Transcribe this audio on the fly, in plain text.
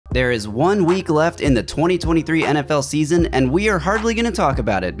There is 1 week left in the 2023 NFL season, and we are hardly going to talk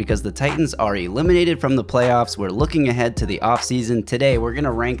about it because the Titans are eliminated from the playoffs. We're looking ahead to the offseason. Today, we're going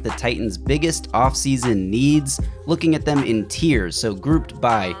to rank the Titans' biggest offseason needs, looking at them in tiers, so grouped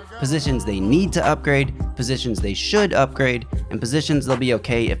by positions they need to upgrade, positions they should upgrade, and positions they'll be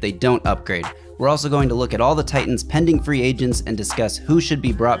okay if they don't upgrade. We're also going to look at all the Titans' pending free agents and discuss who should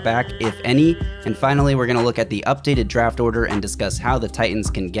be brought back, if any. And finally, we're going to look at the updated draft order and discuss how the Titans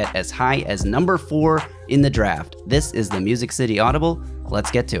can get as high as number 4 in the draft. This is the Music City Audible.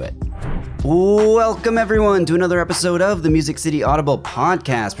 Let's get to it. Welcome everyone to another episode of the Music City Audible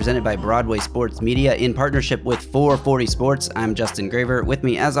podcast presented by Broadway Sports Media in partnership with 440 Sports. I'm Justin Graver. With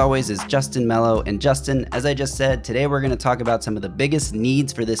me as always is Justin Melo. And Justin, as I just said, today we're going to talk about some of the biggest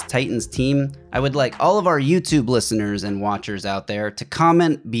needs for this Titans team. I would like all of our YouTube listeners and watchers out there to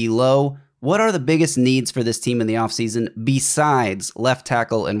comment below. What are the biggest needs for this team in the offseason besides left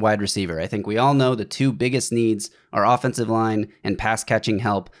tackle and wide receiver? I think we all know the two biggest needs are offensive line and pass catching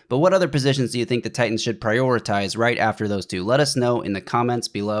help. But what other positions do you think the Titans should prioritize right after those two? Let us know in the comments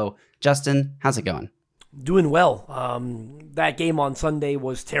below. Justin, how's it going? Doing well. That game on Sunday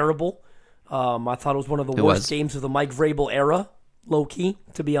was terrible. I thought it was one of the worst games of the Mike Vrabel era, low-key,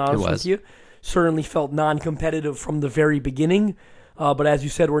 to be honest with you. Certainly felt non-competitive from the very beginning. But as you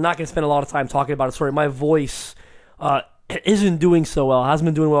said, we're not going to spend a lot of time talking about it. Sorry, my voice isn't doing so well. It hasn't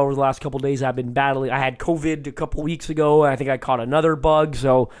been doing well over the last couple of days. I've been battling. I had COVID a couple weeks ago, and I think I caught another bug.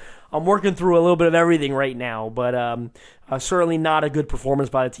 So I'm working through a little bit of everything right now. But certainly not a good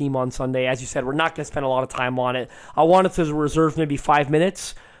performance by the team on Sunday. As you said, we're not going to spend a lot of time on it. I wanted to reserve maybe 5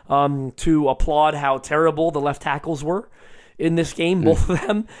 minutes to applaud how terrible the left tackles were in this game, both of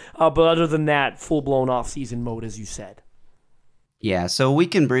them. But other than that, full-blown off-season mode, as you said. Yeah, so we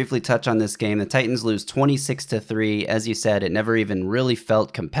can briefly touch on this game. The Titans lose 26-3. As you said, it never even really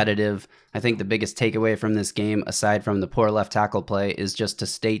felt competitive. I think the biggest takeaway from this game, aside from the poor left tackle play, is just to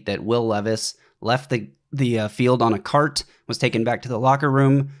state that Will Levis left the field on a cart, was taken back to the locker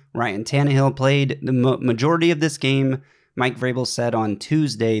room. Ryan Tannehill played the majority of this game. Mike Vrabel said on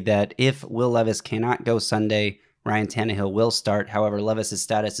Tuesday that if Will Levis cannot go Sunday, Ryan Tannehill will start. However, Levis's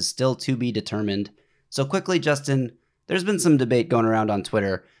status is still to be determined. So quickly, Justin, there's been some debate going around on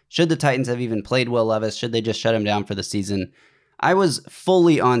Twitter. Should the Titans have even played Will Levis? Should they just shut him down for the season? I was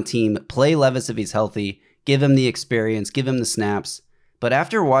fully on team. Play Levis if he's healthy. Give him the experience. Give him the snaps. But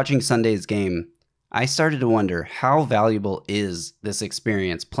after watching Sunday's game, I started to wonder how valuable is this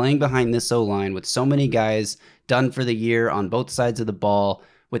experience playing behind this O-line with so many guys done for the year on both sides of the ball.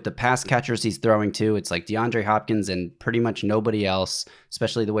 With the pass catchers he's throwing to, it's like DeAndre Hopkins and pretty much nobody else,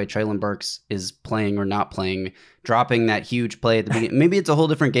 especially the way Treylon Burks is playing or not playing, dropping that huge play at the beginning. Maybe it's a whole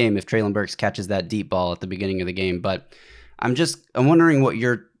different game if Treylon Burks catches that deep ball at the beginning of the game, but I'm wondering what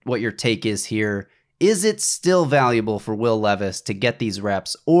your take is here. Is it still valuable for Will Levis to get these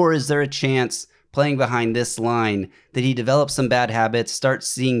reps, or is there a chance playing behind this line that he develops some bad habits, starts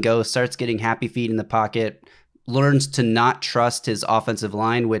seeing ghosts, starts getting happy feet in the pocket, learns to not trust his offensive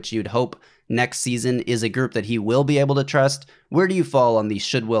line, which you'd hope next season is a group that he will be able to trust? Where do you fall on the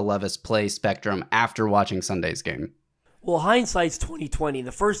should Will Levis play spectrum after watching Sunday's game? Well, hindsight's 2020.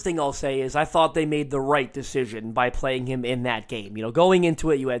 The first thing I'll say is I thought they made the right decision by playing him in that game. You know, going into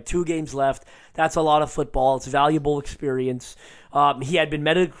it, you had 2 games left. That's a lot of football. It's valuable experience. He had been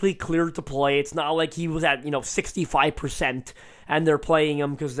medically cleared to play. It's not like he was at 65% and they're playing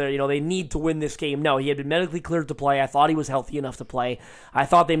him because they need to win this game. No, he had been medically cleared to play. I thought he was healthy enough to play. I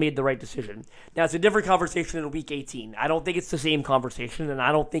thought they made the right decision. Now, it's a different conversation in Week 18. I don't think it's the same conversation, and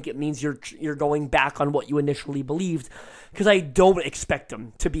I don't think it means you're going back on what you initially believed, because I don't expect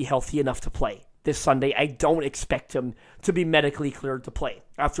him to be healthy enough to play this Sunday. I don't expect him to be medically cleared to play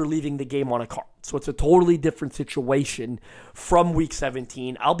after leaving the game on a cart. So it's a totally different situation from Week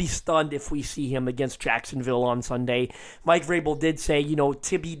 17. I'll be stunned if we see him against Jacksonville on Sunday. Mike Vrabel did say,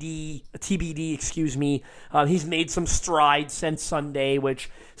 TBD, excuse me. He's made some strides since Sunday, which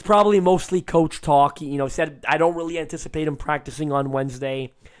is probably mostly coach talk. Said, I don't really anticipate him practicing on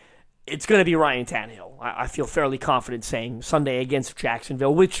Wednesday. It's going to be Ryan Tannehill. I feel fairly confident saying Sunday against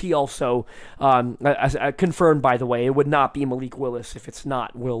Jacksonville, which he also confirmed, by the way. It would not be Malik Willis if it's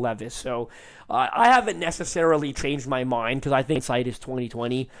not Will Levis. So I haven't necessarily changed my mind because I think hindsight is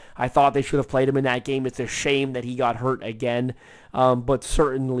 2020. I thought they should have played him in that game. It's a shame that he got hurt again. But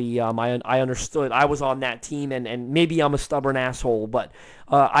certainly I understood. I was on that team, and maybe I'm a stubborn asshole, but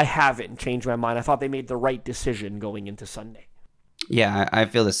I haven't changed my mind. I thought they made the right decision going into Sunday. Yeah, I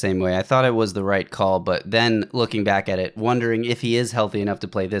feel the same way. I thought it was the right call, but then looking back at it, wondering if he is healthy enough to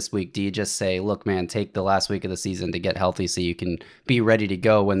play this week, do you just say, look, man, take the last week of the season to get healthy so you can be ready to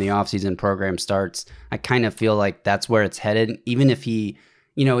go when the offseason program starts? I kind of feel like that's where it's headed. Even if he,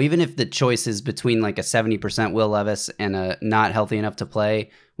 even if the choice is between like a 70% Will Levis and a not healthy enough to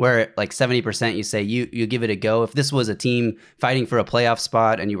play, where like 70% you say you give it a go. If this was a team fighting for a playoff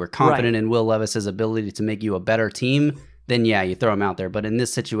spot and you were confident in Will Levis's ability to make you a better team, then yeah, you throw him out there. But in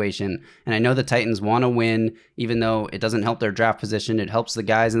this situation, and I know the Titans want to win, even though it doesn't help their draft position, it helps the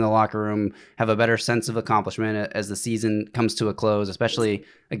guys in the locker room have a better sense of accomplishment as the season comes to a close, especially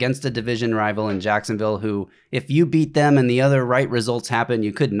against a division rival in Jacksonville, who, if you beat them and the other right results happen,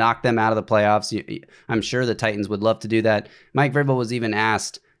 you could knock them out of the playoffs. I'm sure the Titans would love to do that. Mike Vrabel was even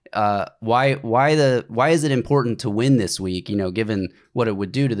asked, why is it important to win this week, given what it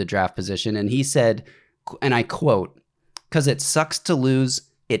would do to the draft position? And he said, and I quote, "'Cause it sucks to lose.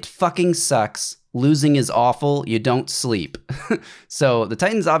 It fucking sucks. Losing is awful. You don't sleep." So the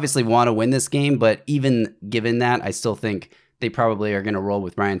Titans obviously want to win this game, but even given that, I still think they probably are going to roll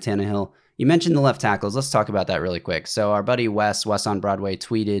with Ryan Tannehill. You mentioned the left tackles. Let's talk about that really quick. So our buddy Wes on Broadway,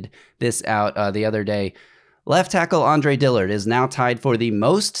 tweeted this out the other day. Left tackle Andre Dillard is now tied for the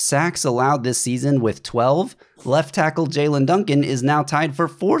most sacks allowed this season with 12. Left tackle Jalen Duncan is now tied for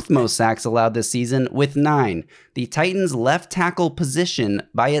fourth most sacks allowed this season with 9. The Titans' left tackle position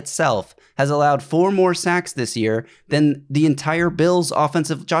by itself has allowed 4 more sacks this year than the entire Bills'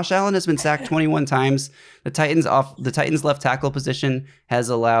 offensive. Josh Allen has been sacked 21 times. The Titans' left tackle position has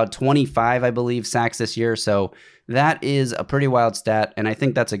allowed 25, I believe, sacks this year. So that is a pretty wild stat, and I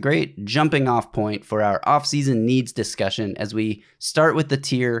think that's a great jumping off point for our offseason needs discussion as we start with the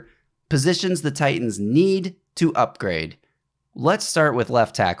tier positions the Titans need to upgrade. Let's start with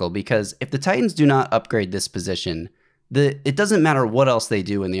left tackle, because if the Titans do not upgrade this position, it doesn't matter what else they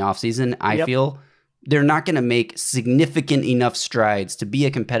do in the offseason. I feel they're not going to make significant enough strides to be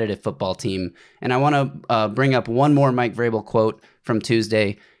a competitive football team. And I want to bring up one more Mike Vrabel quote from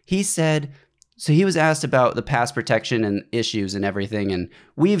Tuesday. He said, so he was asked about the pass protection and issues and everything, and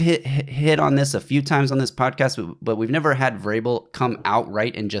we've hit on this a few times on this podcast, but we've never had Vrabel come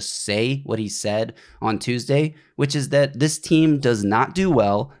outright and just say what he said on Tuesday, which is that this team does not do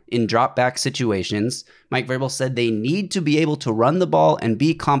well in drop back situations. Mike Vrabel said they need to be able to run the ball and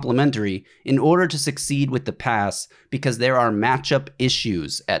be complementary in order to succeed with the pass because there are matchup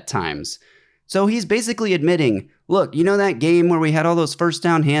issues at times. So he's basically admitting, look, that game where we had all those first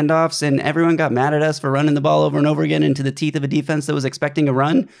down handoffs and everyone got mad at us for running the ball over and over again into the teeth of a defense that was expecting a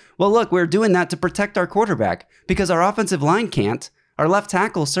run? Well, look, we're doing that to protect our quarterback because our offensive line can't. Our left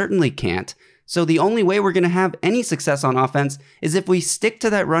tackle certainly can't. So the only way we're going to have any success on offense is if we stick to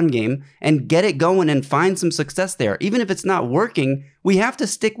that run game and get it going and find some success there. Even if it's not working, we have to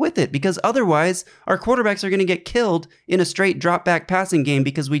stick with it because otherwise our quarterbacks are going to get killed in a straight drop back passing game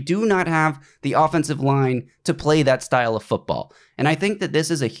because we do not have the offensive line to play that style of football. And I think that this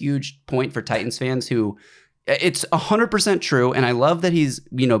is a huge point for Titans fans who it's 100% true. And I love that he's,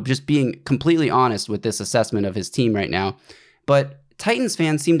 just being completely honest with this assessment of his team right now. But Titans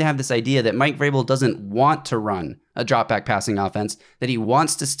fans seem to have this idea that Mike Vrabel doesn't want to run a drop back passing offense, that he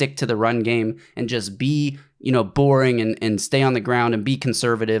wants to stick to the run game and just be, boring and stay on the ground and be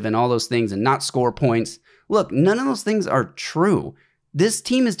conservative and all those things and not score points. Look, none of those things are true. This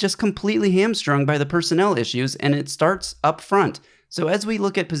team is just completely hamstrung by the personnel issues, and it starts up front. So as we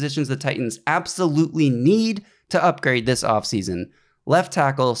look at positions the Titans absolutely need to upgrade this offseason, left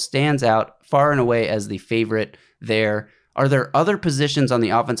tackle stands out far and away as the favorite there. Are there other positions on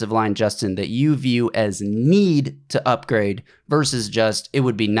the offensive line, Justin, that you view as need to upgrade versus just it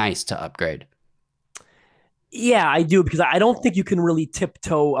would be nice to upgrade? Yeah, I do, because I don't think you can really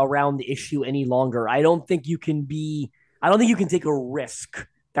tiptoe around the issue any longer. I don't think you can take a risk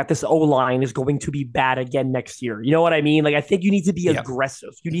that this O-line is going to be bad again next year. You know what I mean? Like, I think you need to be aggressive.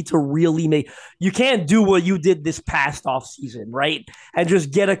 You need to really you can't do what you did this past offseason, right? And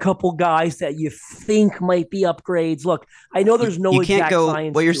just get a couple guys that you think might be upgrades. Look, I know there's no exact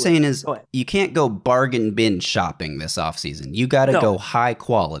science. What you're saying is you can't go bargain bin shopping this offseason. You got to go high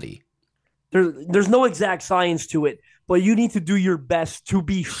quality. There's no exact science to it, but you need to do your best to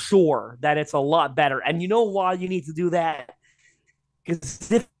be sure that it's a lot better. And you know why you need to do that?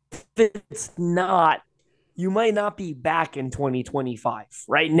 Because if it's not, you might not be back in 2025.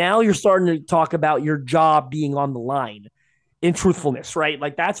 Right now, you're starting to talk about your job being on the line in truthfulness, right?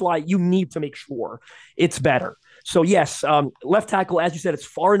 Like, that's why you need to make sure it's better. So yes, left tackle, as you said, it's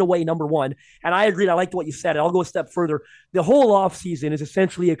far and away number one. And I agreed. I liked what you said. I'll go a step further. The whole offseason is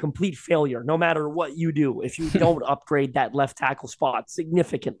essentially a complete failure, no matter what you do, if you don't upgrade that left tackle spot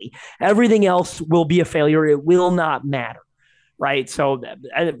significantly. Everything else will be a failure. It will not matter. Right. So,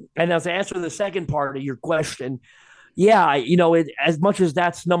 and as I answer the second part of your question, yeah, as much as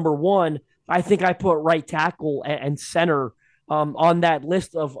that's number one, I think I put right tackle and center on that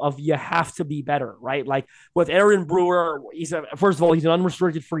list of you have to be better, right? Like with Aaron Brewer, first of all, he's an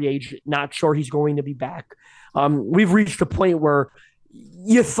unrestricted free agent. Not sure he's going to be back. We've reached a point where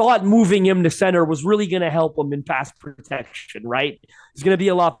you thought moving him to center was really going to help him in pass protection, right? He's going to be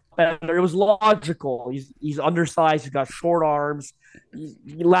a lot better. It was logical. He's undersized. He's got short arms.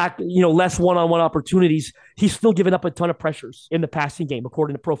 He lacked, less one-on-one opportunities. He's still giving up a ton of pressures in the passing game,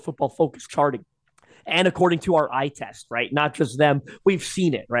 according to Pro Football Focus charting. And according to our eye test, right? Not just them. We've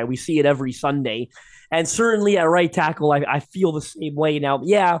seen it, right? We see it every Sunday. And certainly at right tackle, I feel the same way. Now,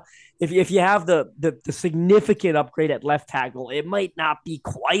 yeah, if you have the significant upgrade at left tackle, it might not be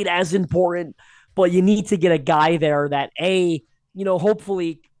quite as important, but you need to get a guy there that,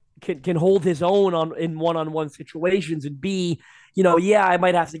 hopefully can hold his own in one-on-one situations, and B, yeah, I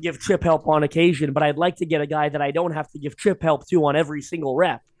might have to give chip help on occasion, but I'd like to get a guy that I don't have to give chip help to on every single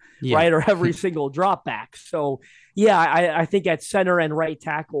rep. Yeah. Right, or every single drop back. So, yeah, I think at center and right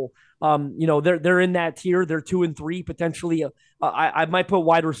tackle, they're in that tier. They're 2 and 3 potentially. I might put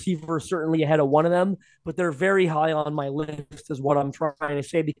wide receiver certainly ahead of one of them, but they're very high on my list, is what I'm trying to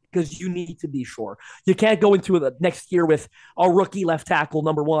say, because you need to be sure. You can't go into the next year with a rookie left tackle,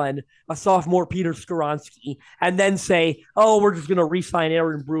 number one, a sophomore Peter Skoronski, and then say, oh, we're just going to re-sign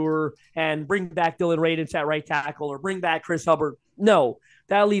Aaron Brewer and bring back Dylan Radins at right tackle or bring back Chris Hubbard. No.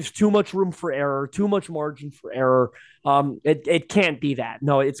 That leaves too much room for error, too much margin for error. It can't be that.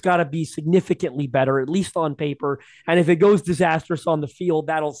 No, it's got to be significantly better, at least on paper. And if it goes disastrous on the field,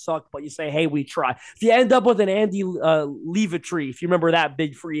 that'll suck. But you say, hey, we try. If you end up with an Andy Leavitree, if you remember that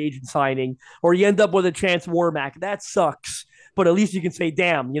big free agent signing, or you end up with a Chance Warmack, that sucks. But at least you can say,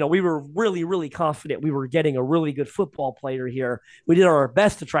 damn, we were really, really confident we were getting a really good football player here. We did our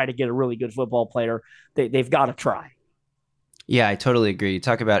best to try to get a really good football player. They've got to try. Yeah, I totally agree. You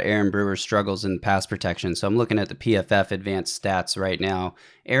talk about Aaron Brewer's struggles in pass protection. So I'm looking at the PFF advanced stats right now.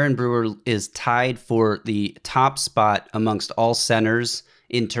 Aaron Brewer is tied for the top spot amongst all centers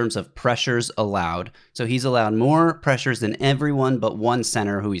in terms of pressures allowed. So he's allowed more pressures than everyone but one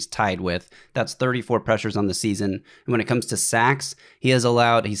center who he's tied with. That's 34 pressures on the season. And when it comes to sacks,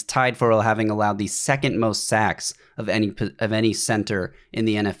 he's tied for having allowed the second most sacks of any center in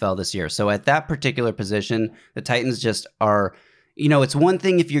the NFL this year. So at that particular position, the Titans just are, it's one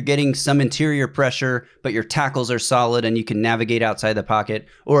thing if you're getting some interior pressure, but your tackles are solid and you can navigate outside the pocket,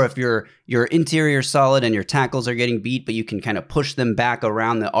 or if your interior solid and your tackles are getting beat, but you can kind of push them back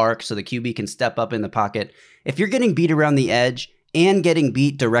around the arc so the QB can step up in the pocket. If you're getting beat around the edge and getting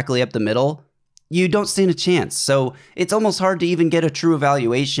beat directly up the middle, you don't stand a chance. So it's almost hard to even get a true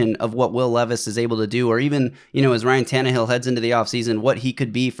evaluation of what Will Levis is able to do, or even, as Ryan Tannehill heads into the offseason, what he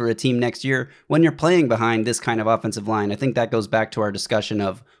could be for a team next year when you're playing behind this kind of offensive line. I think that goes back to our discussion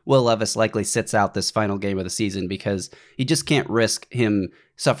of Will Levis likely sits out this final game of the season because you just can't risk him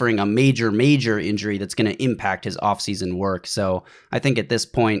suffering a major injury that's going to impact his offseason work. So I think at this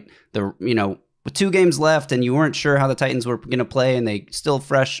point, with 2 games left and you weren't sure how the Titans were going to play, and they still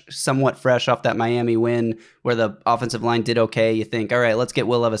somewhat fresh off that Miami win where the offensive line did okay, you think, all right, let's get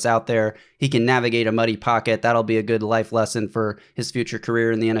Will Levis out there. He can navigate a muddy pocket. That'll be a good life lesson for his future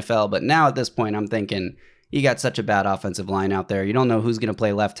career in the NFL. But now at this point, I'm thinking, you got such a bad offensive line out there. You don't know who's going to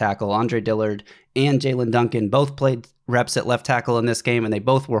play left tackle. Andre Dillard and Jalen Duncan both played reps at left tackle in this game, and they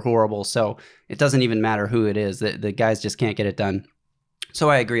both were horrible. So it doesn't even matter who it is. The guys just can't get it done. So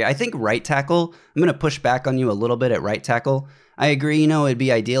I agree. I think right tackle, I'm going to push back on you a little bit at right tackle. I agree, it'd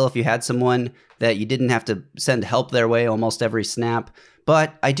be ideal if you had someone that you didn't have to send help their way almost every snap.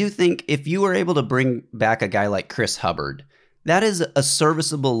 But I do think if you were able to bring back a guy like Chris Hubbard, that is a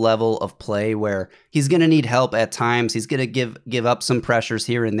serviceable level of play where he's going to need help at times. He's going to give up some pressures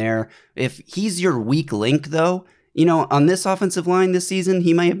here and there. If he's your weak link, though, on this offensive line this season,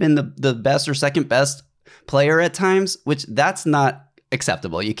 he might have been the best or second best player at times, which that's not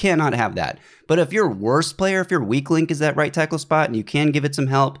acceptable. You cannot have that. But if your worst player, if your weak link is that right tackle spot and you can give it some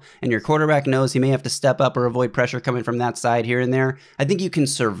help and your quarterback knows he may have to step up or avoid pressure coming from that side here and there, I think you can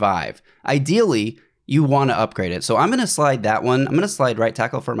survive. Ideally, you want to upgrade it. So I'm going to slide that one. I'm going to slide right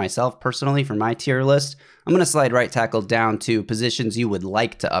tackle for myself personally for my tier list. I'm going to slide right tackle down to positions you would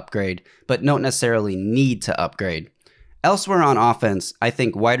like to upgrade, but don't necessarily need to upgrade. Elsewhere on offense, I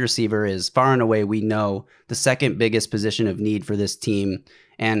think wide receiver is far and away, we know, the second biggest position of need for this team.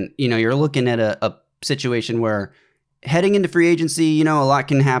 And, you're looking at a situation where heading into free agency, a lot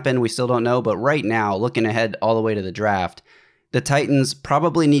can happen. We still don't know. But right now, looking ahead all the way to the draft, the Titans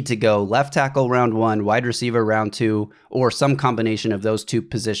probably need to go left tackle round 1, wide receiver round 2, or some combination of those two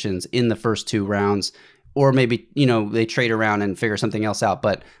positions in the first 2 rounds. Or maybe, they trade around and figure something else out.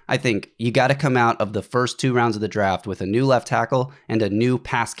 But I think you got to come out of the first 2 rounds of the draft with a new left tackle and a new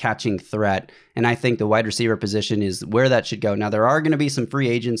pass catching threat. And I think the wide receiver position is where that should go. Now, there are going to be some free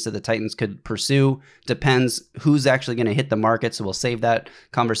agents that the Titans could pursue. Depends who's actually going to hit the market. So we'll save that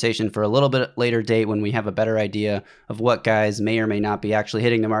conversation for a little bit later date when we have a better idea of what guys may or may not be actually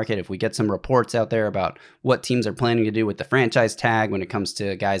hitting the market. If we get some reports out there about what teams are planning to do with the franchise tag when it comes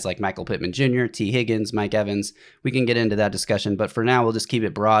to guys like Michael Pittman Jr., T. Higgins, Mike Evans, we can get into that discussion. But for now, we'll just keep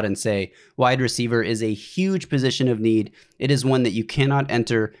it broad and say wide receiver is a huge position of need. It is one that you cannot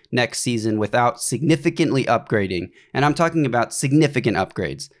enter next season without significantly upgrading. And I'm talking about significant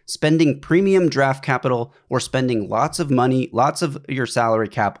upgrades, spending premium draft capital or spending lots of money, lots of your salary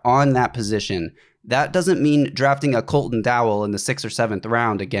cap on that position. That doesn't mean drafting a Colton Dowell in the 6th or 7th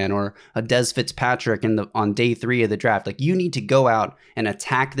round again, or a Des Fitzpatrick on day 3 of the draft. Like, you need to go out and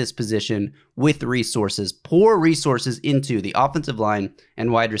attack this position with resources, pour resources into the offensive line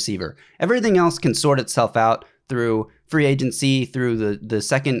and wide receiver. Everything else can sort itself out through free agency, through the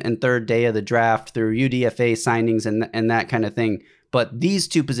second and third day of the draft, through UDFA signings and that kind of thing. But these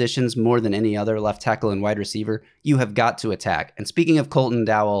 2 positions, more than any other, left tackle and wide receiver, you have got to attack. And speaking of Colton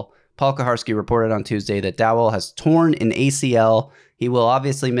Dowell, Paul Kaharski reported on Tuesday that Dowell has torn an ACL. He will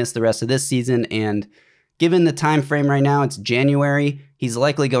obviously miss the rest of this season, and given the time frame right now, it's January, he's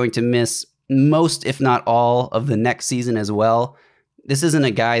likely going to miss most, if not all, of the next season as well. This isn't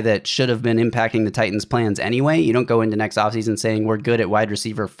a guy that should have been impacting the Titans' plans anyway. You don't go into next offseason saying we're good at wide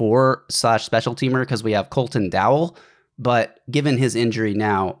receiver 4/special teamer because we have Colton Dowell. But given his injury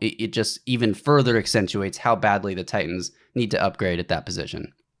now, it just even further accentuates how badly the Titans need to upgrade at that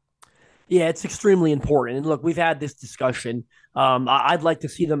position. Yeah, it's extremely important. And look, we've had this discussion. I'd like to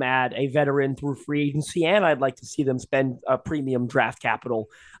see them add a veteran through free agency, and I'd like to see them spend a premium draft capital.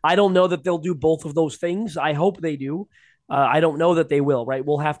 I don't know that they'll do both of those things. I hope they do. I don't know that they will, right?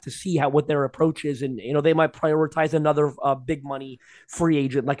 We'll have to see what their approach is. And, they might prioritize another big money free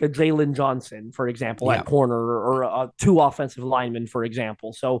agent, like a Jalen Johnson, for example, at corner, or 2 offensive linemen, for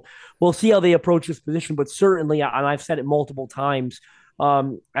example. So we'll see how they approach this position. But certainly, and I've said it multiple times,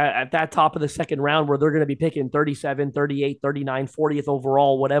 at that top of the second round where they're going to be picking 37, 38, 39, 40th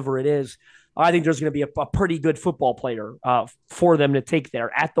overall, whatever it is, I think there's going to be a pretty good football player for them to take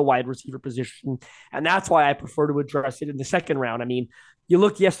there at the wide receiver position. And that's why I prefer to address it in the second round. I mean, you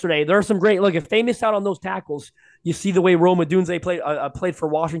look yesterday, there are some great, look, if they miss out on those tackles, you see the way Rome Odunze played for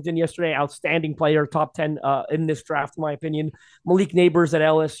Washington yesterday, outstanding player, top 10 in this draft, in my opinion. Malik Neighbors at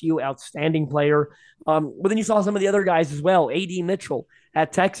LSU, outstanding player. But then you saw some of the other guys as well. A.D. Mitchell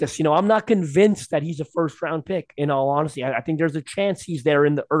at Texas. I'm not convinced that he's a first-round pick, in all honesty. I think there's a chance he's there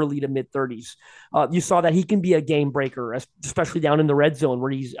in the early to mid-30s. You saw that he can be a game breaker, especially down in the red zone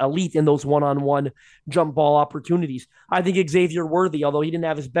where he's elite in those one-on-one jump ball opportunities. I think Xavier Worthy, although he didn't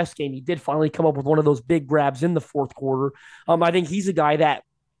have his best game, he did finally come up with one of those big grabs in the fourth quarter. I think he's a guy that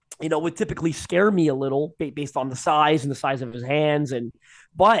would typically scare me a little based on the size and the size of his hands.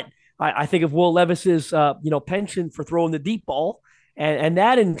 But I think of Will Levis's, penchant for throwing the deep ball. And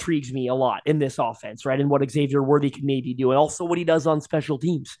that intrigues me a lot in this offense, right? And what Xavier Worthy can maybe do, and also what he does on special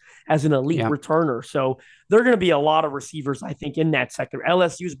teams as an elite returner. So there are going to be a lot of receivers, I think, in that sector.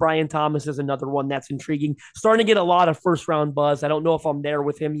 LSU's Brian Thomas is another one that's intriguing. Starting to get a lot of first-round buzz. I don't know if I'm there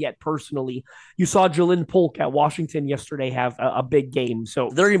with him yet personally. You saw Jalen Polk at Washington yesterday have a big game. So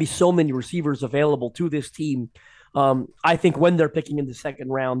there are going to be so many receivers available to this team. I think when they're picking in the second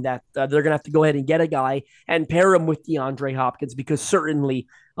round that they're going to have to go ahead and get a guy and pair him with DeAndre Hopkins, because certainly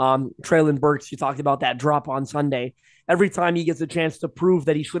Treylon Burks, you talked about that drop on Sunday. Every time he gets a chance to prove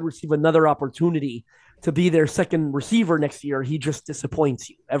that he should receive another opportunity to be their second receiver next year, he just disappoints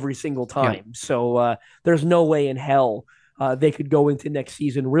you every single time. Yeah. So there's no way in hell they could go into next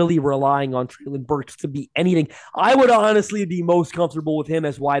season really relying on Treylon Burks to be anything. I would honestly be most comfortable with him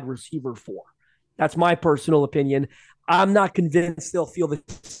as wide receiver 4. That's my personal opinion. I'm not convinced they'll feel the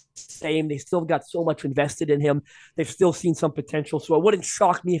same. They still got so much invested in him. They've still seen some potential. So it wouldn't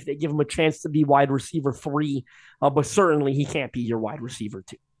shock me if they give him a chance to be wide receiver 3. But certainly he can't be your wide receiver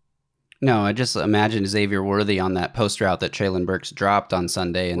 2. No, I just imagine Xavier Worthy on that post route that Treylon Burks dropped on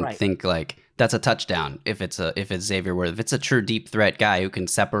Sunday and think like that's a touchdown if it's Xavier Worth. If it's a true deep threat guy who can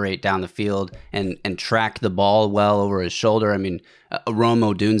separate down the field and track the ball well over his shoulder. I mean, Rome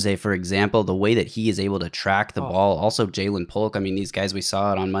Odunze, for example, the way that he is able to track the ball. Also, Jalen Polk. I mean, these guys, we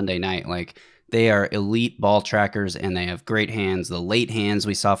saw it on Monday night. Like, they are elite ball trackers and they have great hands. The late hands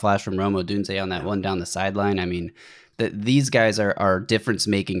we saw flash from Rome Odunze on that one down the sideline. I mean, these guys are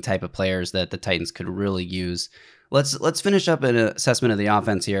difference-making type of players that the Titans could really use. Let's finish up an assessment of the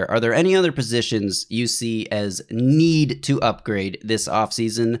offense here. Are there any other positions you see as need to upgrade this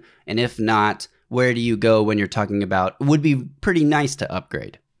offseason? And if not, where do you go when you're talking about would be pretty nice to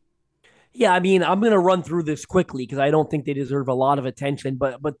upgrade? Yeah, I mean, I'm going to run through this quickly because I don't think they deserve a lot of attention.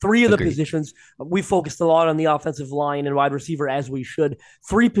 But three of the Agreed. positions, we focused a lot on the offensive line and wide receiver, as we should.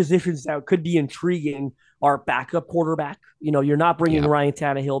 Three positions that could be intriguing are backup quarterback. You know, you're not bringing Yeah. Ryan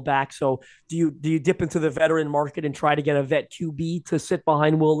Tannehill back. So do you dip into the veteran market and try to get a vet QB to sit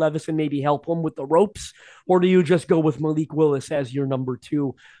behind Will Levis and maybe help him with the ropes? Or do you just go with Malik Willis as your number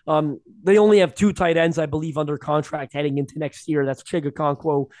two? They only have two tight ends, I believe, under contract heading into next year. That's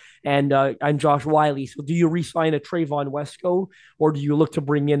Chigakonkwo and Josh Wiley. So do you re-sign a Trayvon Wesco, or do you look to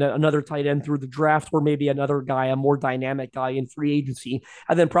bring in another tight end through the draft, or maybe another guy, a more dynamic guy in free agency?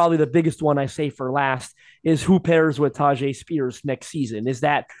 And then probably the biggest one I say for last is who pairs with Tajay Spears next season?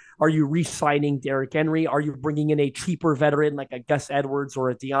 Are you re-signing Derrick Henry? Are you bringing in a cheaper veteran like a Gus Edwards or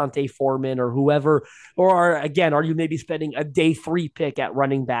a Deontay Foreman or whoever? Or are you maybe spending a day 3 pick at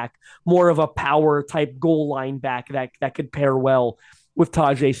running back, more of a power type goal line back that could pair well with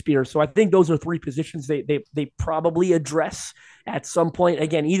Tajay Spears? So I think those are three positions they probably address at some point.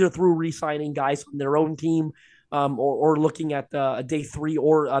 Again, either through re-signing guys on their own team, or looking at the day 3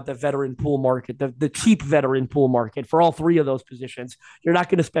 or the veteran pool market, the cheap veteran pool market for all three of those positions. You're not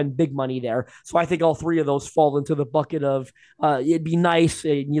going to spend big money there. So I think all three of those fall into the bucket of it'd be nice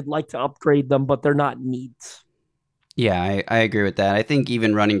and you'd like to upgrade them, but they're not needs. Yeah, I agree with that. I think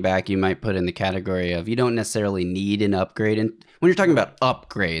even running back, you might put in the category of you don't necessarily need an upgrade. And when you're talking about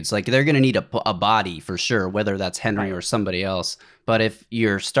upgrades, like they're going to need a body for sure, whether that's Henry or somebody else. But if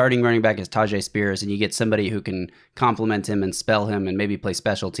your starting running back is Tajay Spears and you get somebody who can complement him and spell him and maybe play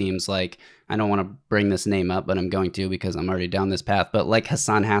special teams, like I don't want to bring this name up, but I'm going to because I'm already down this path. But like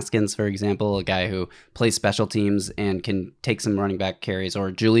Hassan Haskins, for example, a guy who plays special teams and can take some running back carries,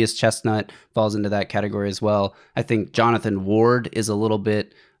 or Julius Chestnut falls into that category as well. I think Jonathan Ward is a little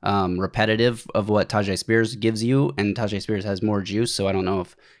bit repetitive of what Tajay Spears gives you, and Tajay Spears has more juice, so I don't know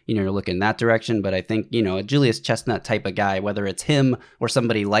if you're looking that direction, but I think a Julius Chestnut type of guy, whether it's him or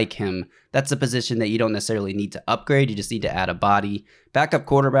somebody like him, that's a position that you don't necessarily need to upgrade. You just need to add a body. Backup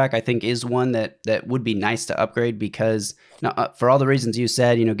quarterback, I think, is one that would be nice to upgrade because for all the reasons you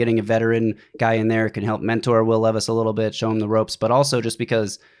said, getting a veteran guy in there can help mentor Will Levis a little bit, show him the ropes, but also just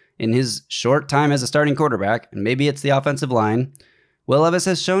because in his short time as a starting quarterback, and maybe it's the offensive line, Will Levis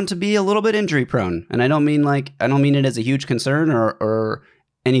has shown to be a little bit injury prone. And I don't mean it as a huge concern or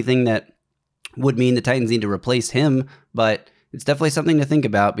anything that would mean the Titans need to replace him, but it's definitely something to think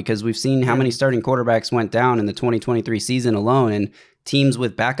about because we've seen how many starting quarterbacks went down in the 2023 season alone, and teams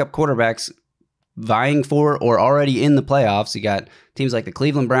with backup quarterbacks vying for or already in the playoffs. You got teams like the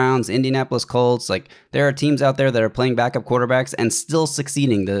Cleveland Browns, Indianapolis Colts. Like there are teams out there that are playing backup quarterbacks and still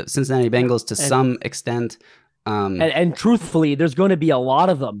succeeding. The Cincinnati Bengals to some extent. And truthfully, there's going to be a lot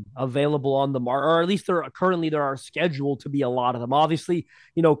of them available on the market, or at least there are scheduled to be a lot of them. Obviously,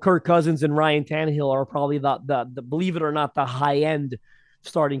 Kirk Cousins and Ryan Tannehill are probably the believe it or not, the high end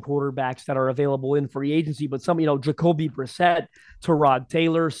starting quarterbacks that are available in free agency. But some, Jacoby Brissett, Tyrod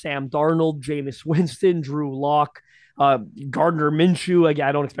Taylor, Sam Darnold, Jameis Winston, Drew Lock, Gardner Minshew. Again,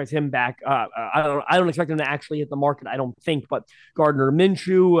 I don't expect him back. I don't expect him to actually hit the market, I don't think. But Gardner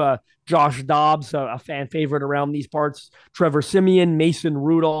Minshew, Josh Dobbs, a fan favorite around these parts, Trevor Siemian, Mason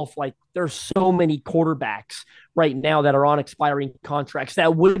Rudolph. Like there's so many quarterbacks right now that are on expiring contracts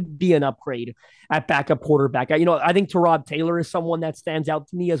that would be an upgrade at backup quarterback. I think Tyrod Taylor is someone that stands out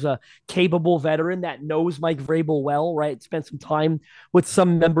to me as a capable veteran that knows Mike Vrabel well, right? Spent some time with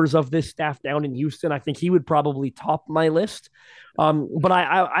some members of this staff down in Houston. I think he would probably top my list. But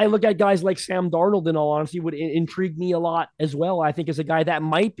I look at guys like Sam Darnold, in all honesty, would intrigue me a lot as well. I think as a guy that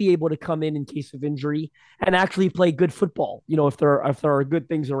might be able to come in case of injury and actually play good football. If there are good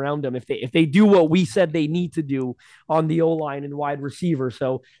things around him, if they do what we said they need to do on the O-line and wide receiver.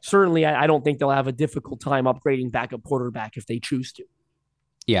 So certainly I don't think they'll have a difficult time upgrading backup quarterback if they choose to.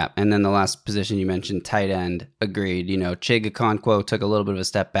 Yeah, and then the last position you mentioned, tight end, agreed. Chigakonkwo took a little bit of a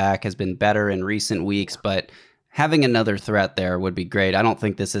step back, has been better in recent weeks, but having another threat there would be great. I don't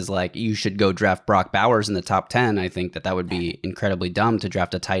think this is like you should go draft Brock Bowers in the top 10. I think that would be incredibly dumb to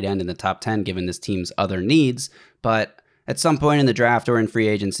draft a tight end in the top 10 given this team's other needs. But at some point in the draft or in free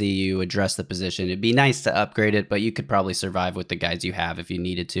agency, you address the position. It'd be nice to upgrade it, but you could probably survive with the guys you have if you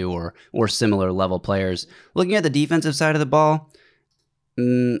needed to, or similar level players. Looking at the defensive side of the ball,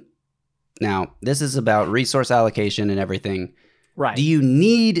 now this is about resource allocation and everything. Right. Do you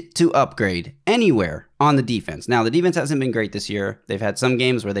need to upgrade anywhere on the defense? Now, the defense hasn't been great this year. They've had some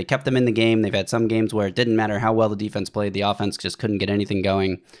games where they kept them in the game. They've had some games where it didn't matter how well the defense played. The offense just couldn't get anything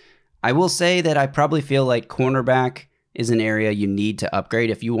going. I will say that I probably feel like cornerback is an area you need to upgrade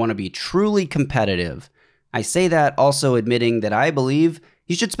if you want to be truly competitive. I say that also admitting that I believe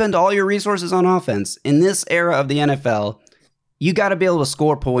you should spend all your resources on offense. In this era of the NFL, you got to be able to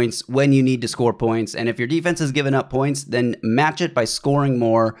score points when you need to score points. And if your defense has given up points, then match it by scoring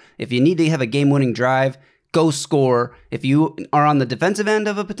more. If you need to have a game-winning drive, go score. If you are on the defensive end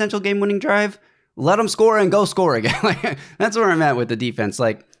of a potential game-winning drive, let them score and go score again. That's where I'm at with the defense.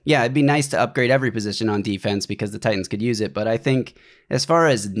 Yeah, it'd be nice to upgrade every position on defense because the Titans could use it. But I think as far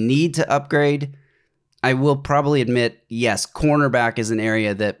as need to upgrade, I will probably admit, yes, cornerback is an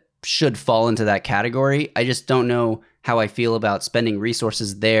area that should fall into that category. I just don't know how I feel about spending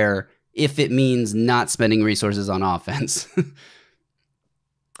resources there if it means not spending resources on offense.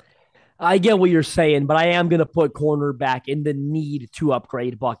 I get what you're saying, but I am going to put cornerback in the need to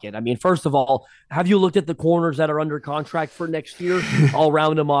upgrade bucket. I mean, first of all, have you looked at the corners that are under contract for next year? I'll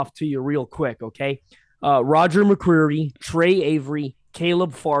round them off to you real quick, okay? Roger McCreary, Trey Avery,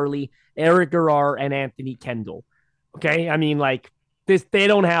 Caleb Farley, Eric Garrar, and Anthony Kendall. Okay? I mean, they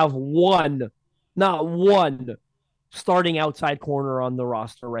don't have not one starting outside corner on the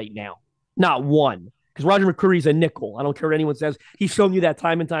roster right now. Not one. Because Roger McCreary's a nickel. I don't care what anyone says. He's shown you that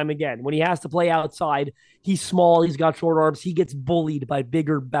time and time again. When he has to play outside, he's small, he's got short arms, he gets bullied by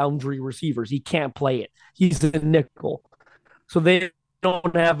bigger boundary receivers. He can't play it. He's a nickel. So they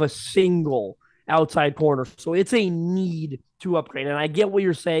don't have a single outside corner. So it's a need to upgrade. And I get what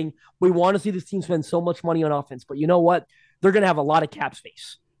you're saying. We want to see this team spend so much money on offense. But you know what? They're going to have a lot of cap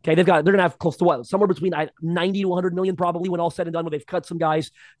space. Okay, they're going to have close to what? Somewhere between 90 to 100 million probably when all said and done, when they've cut some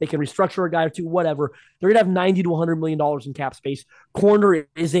guys, they can restructure a guy or two, whatever. They're going to have 90 to 100 million dollars in cap space. Corner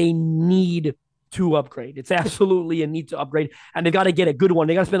is a need to upgrade. It's absolutely a need to upgrade, and they've got to get a good one.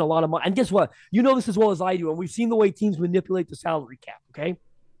 They got to spend a lot of money. And guess what? You know this as well as I do, and we've seen the way teams manipulate the salary cap, okay?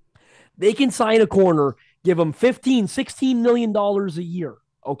 They can sign a corner, give them $15, $16 million a year.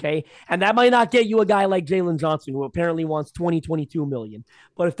 Okay. And that might not get you a guy like Jalen Johnson, who apparently wants 22 million.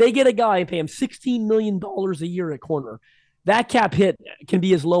 But if they get a guy and pay him $16 million a year at corner, that cap hit can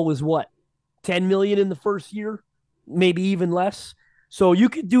be as low as what? 10 million in the first year, maybe even less. So you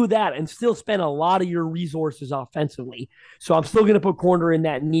could do that and still spend a lot of your resources offensively. So I'm still going to put corner in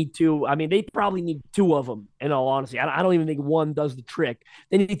that need to. I mean, they probably need two of them, in all honesty. I don't even think one does the trick.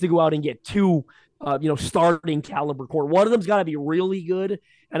 They need to go out and get two starting caliber corner. One of them's got to be really good,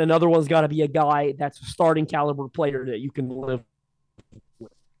 and another one's got to be a guy that's a starting caliber player that you can live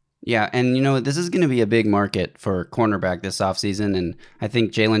with. Yeah, and this is going to be a big market for cornerback this offseason, and I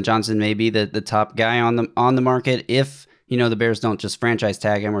think Jalen Johnson may be the top guy on the market if the Bears don't just franchise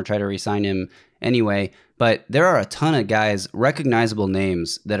tag him or try to re-sign him anyway. But there are a ton of guys, recognizable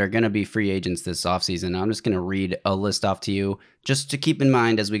names, that are going to be free agents this offseason. I'm just going to read a list off to you just to keep in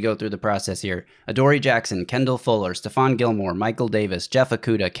mind as we go through the process here. Adoree Jackson, Kendall Fuller, Stephon Gilmore, Michael Davis, Jeff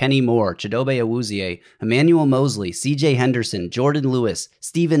Okudah, Kenny Moore, Chidobe Awuzie, Emmanuel Mosley, CJ Henderson, Jordan Lewis,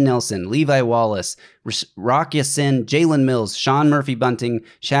 Steven Nelson, Levi Wallace, Rock Ya-Sin, Jalen Mills, Sean Murphy-Bunting,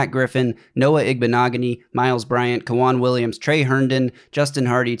 Shaq Griffin, Noah Igbenogany, Miles Bryant, Kawan Williams, Trey Herndon, Justin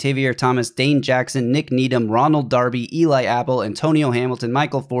Hardy, Tavier Thomas, Dane Jackson, Nick Needham, Ronald Darby, Eli Apple, Antonio Hamilton,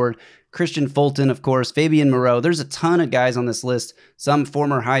 Michael Ford, Christian Fulton, of course, Fabian Moreau. There's a ton of guys on this list, some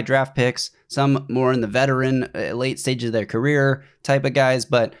former high draft picks, some more in the veteran, late stages of their career type of guys,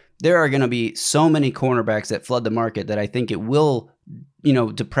 but there are going to be so many cornerbacks that flood the market that I think it will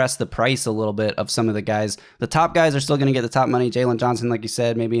depress the price a little bit of some of the guys. The top guys are still going to get the top money. Jalen Johnson, like you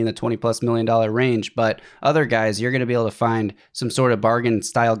said, maybe in the $20+ million range, but other guys, you're going to be able to find some sort of bargain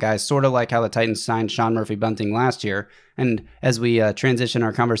style guys, sort of like how the Titans signed Sean Murphy-Bunting last year. And as we transition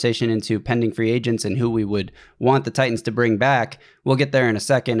our conversation into pending free agents and who we would want the Titans to bring back, we'll get there in a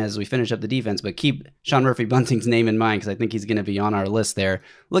second as we finish up the defense, but keep Sean Murphy-Bunting's name in mind because I think he's going to be on our list there.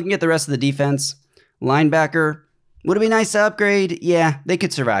 Looking at the rest of the defense, linebacker, would it be nice to upgrade? Yeah, they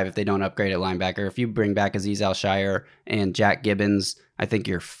could survive if they don't upgrade at linebacker. If you bring back Azeez Al-Shire and Jack Gibbons, I think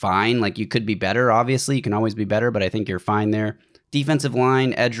you're fine. You could be better, obviously. You can always be better, but I think you're fine there. Defensive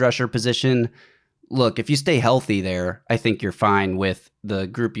line, edge rusher position, look, if you stay healthy there, I think you're fine with the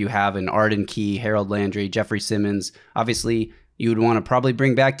group you have in Arden Key, Harold Landry, Jeffrey Simmons. Obviously, you would want to probably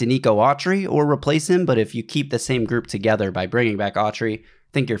bring back Danico Autry or replace him, but if you keep the same group together by bringing back Autry,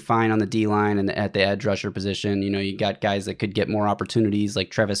 I think you're fine on the D-line and at the edge rusher position. You got guys that could get more opportunities like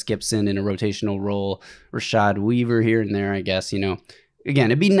Trevis Gibson in a rotational role, Rashad Weaver here and there, I guess.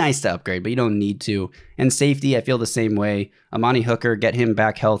 Again, it'd be nice to upgrade, but you don't need to. And safety, I feel the same way. Amani Hooker, get him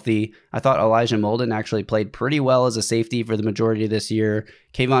back healthy. I thought Elijah Molden actually played pretty well as a safety for the majority of this year.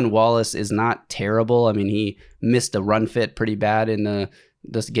 Kayvon Wallace is not terrible. I mean, he missed a run fit pretty bad in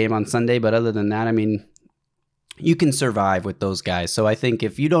this game on Sunday, but other than that, I mean, you can survive with those guys. So I think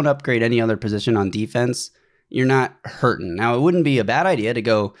if you don't upgrade any other position on defense, you're not hurting. Now, it wouldn't be a bad idea to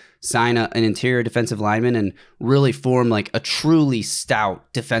go sign an interior defensive lineman and really form like a truly stout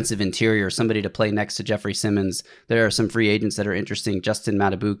defensive interior, somebody to play next to Jeffrey Simmons. There are some free agents that are interesting. Justin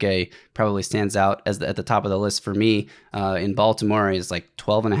Matabuke probably stands out as at the top of the list for me. In Baltimore, he's like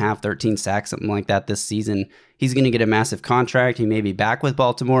 12 and a half, 13 sacks, something like that this season. He's going to get a massive contract. He may be back with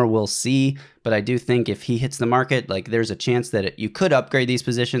Baltimore. We'll see. But I do think if he hits the market, like there's a chance that you could upgrade these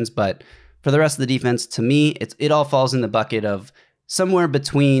positions, but for the rest of the defense, to me, it all falls in the bucket of somewhere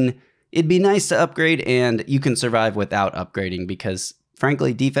between it'd be nice to upgrade and you can survive without upgrading because,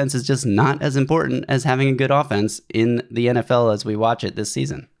 frankly, defense is just not as important as having a good offense in the NFL as we watch it this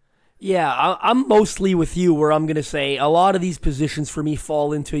season. Yeah, I'm mostly with you where I'm going to say a lot of these positions for me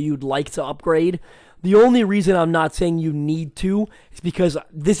fall into you'd like to upgrade. The only reason I'm not saying you need to is because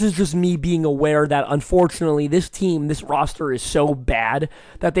this is just me being aware that, unfortunately, this roster is so bad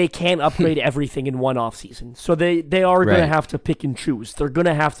that they can't upgrade everything in one offseason. So they are going to have to pick and choose. They're going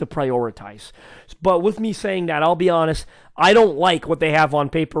to have to prioritize. But with me saying that, I'll be honest, I don't like what they have on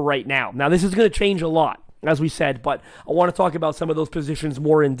paper right now. Now, this is going to change a lot, as we said, but I want to talk about some of those positions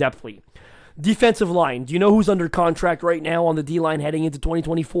more in-depthly. Defensive line. Do you know who's under contract right now on the D-line heading into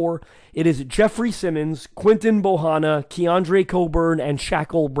 2024? It is Jeffrey Simmons, Quinton Bohanna, Keandre Coburn, and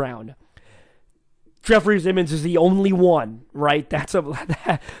Shaquille Brown. Jeffrey Simmons is the only one, right? That's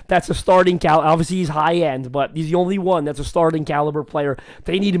a starting caliber. Obviously, he's high end, but he's the only one that's a starting caliber player.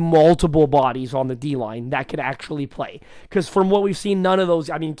 They need multiple bodies on the D-line that could actually play. Because from what we've seen, none of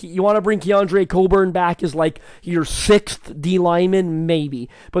those. I mean, you want to bring Keandre Coburn back as like your sixth D lineman, maybe.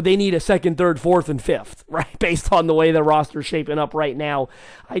 But they need a second, third, fourth, and fifth, right? Based on the way the roster's shaping up right now.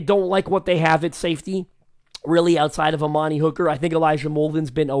 I don't like what they have at safety. Really, outside of Amani Hooker, I think Elijah Molden's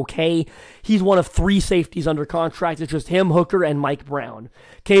been okay. He's one of three safeties under contract. It's just him, Hooker, and Mike Brown.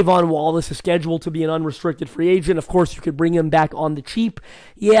 Kayvon Wallace is scheduled to be an unrestricted free agent. Of course, you could bring him back on the cheap.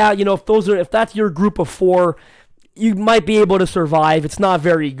 Yeah, if that's your group of four, you might be able to survive. It's not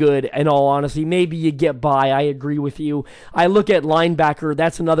very good, in all honesty. Maybe you get by. I agree with you. I look at linebacker.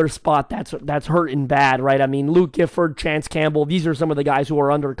 That's another spot that's hurting bad, right? I mean, Luke Gifford, Chance Campbell, these are some of the guys who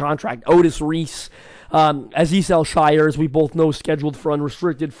are under contract. Otis Reese. Aziz El-Shire, as we both know, scheduled for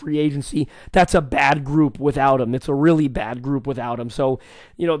unrestricted free agency. That's a bad group without him. It's a really bad group without him. So,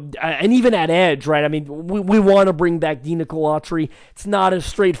 and even at edge, right? I mean, we want to bring back Danico Autry. It's not as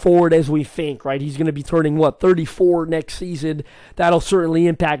straightforward as we think, right? He's going to be turning, 34 next season. That'll certainly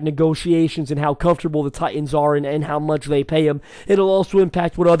impact negotiations and how comfortable the Titans are and how much they pay him. It'll also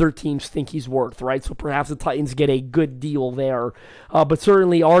impact what other teams think he's worth, right? So perhaps the Titans get a good deal there. But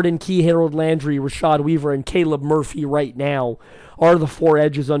certainly Arden Key, Harold Landry, Rashad Weaver, and Caleb Murphy right now are the four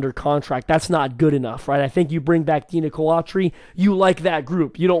edges under contract. That's not good enough, right? I think you bring back Danico Autry, you like that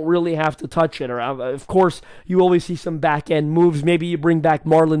group. You don't really have to touch it. Or, of course, you always see some back-end moves. Maybe you bring back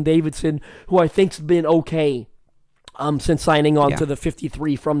Marlon Davidson, who I think's been okay since signing on to the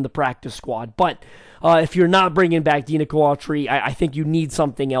 53 from the practice squad. But if you're not bringing back Danico Autry, I think you need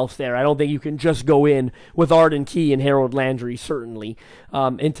something else there. I don't think you can just go in with Arden Key and Harold Landry, certainly,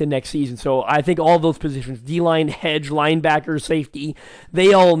 into next season. So I think all those positions, D-line, edge, linebacker, safety,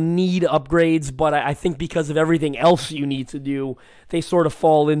 they all need upgrades, but I think because of everything else you need to do, they sort of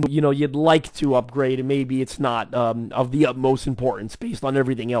fall in, you'd like to upgrade, and maybe it's not of the utmost importance based on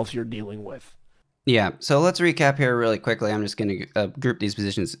everything else you're dealing with. Yeah, so let's recap here really quickly. I'm just going to group these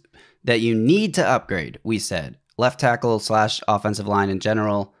positions that you need to upgrade. We said left tackle / offensive line in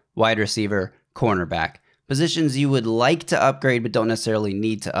general, wide receiver, cornerback. Positions you would like to upgrade but don't necessarily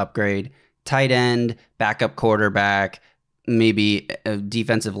need to upgrade. Tight end, backup quarterback, maybe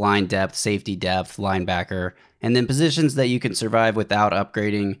defensive line depth, safety depth, linebacker. And then positions that you can survive without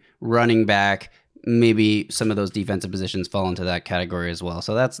upgrading, running back, maybe some of those defensive positions fall into that category as well.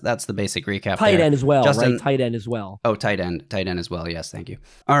 So that's the basic recap. Tight there. end as well, Justin, right? Tight end as well. Oh, tight end as well. Yes, thank you.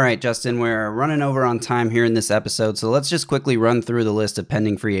 All right, Justin, we're running over on time here in this episode, so let's just quickly run through the list of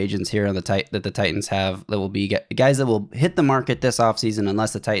pending free agents here on that the Titans have. That will be guys that will hit the market this offseason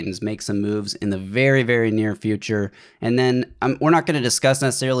unless the Titans make some moves in the very, very near future. And then we're not going to discuss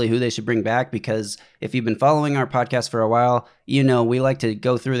necessarily who they should bring back, because if you've been following our podcast for a while, you know we like to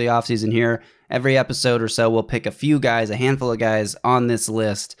go through the offseason here. Every episode or so, we'll pick a few guys, a handful of guys on this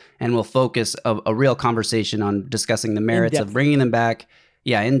list, and we'll focus a real conversation on discussing the merits of bringing them back.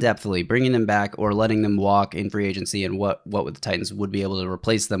 Yeah, in-depthly, bringing them back or letting them walk in free agency, and what the Titans would be able to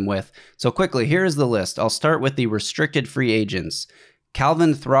replace them with. So quickly, here's the list. I'll start with the restricted free agents.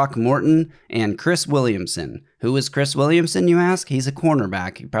 Calvin Throckmorton and Chris Williamson. Who is Chris Williamson, you ask? He's a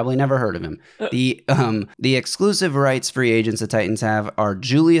cornerback. You probably never heard of him. The exclusive rights free agents the Titans have are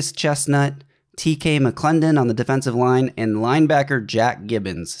Julius Chestnut, TK McClendon on the defensive line, and linebacker Jack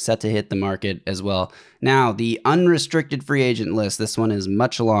Gibbons set to hit the market as well. Now, the unrestricted free agent list, this one is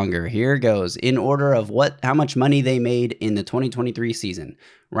much longer. Here goes, in order of how much money they made in the 2023 season.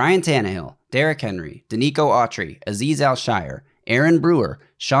 Ryan Tannehill, Derrick Henry, Danico Autry, Azeez Al-Shire, Aaron Brewer,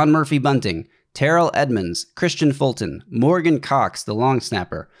 Sean Murphy-Bunting, Terrell Edmonds, Christian Fulton, Morgan Cox, the long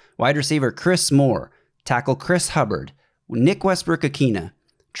snapper, wide receiver Chris Moore, tackle Chris Hubbard, Nick Westbrook-Akina,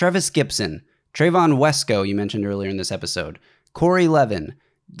 Trevis Gibson, Trayvon Wesco, you mentioned earlier in this episode, Corey Levin,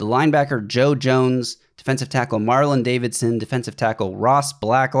 the linebacker Joe Jones, defensive tackle Marlon Davidson, defensive tackle Ross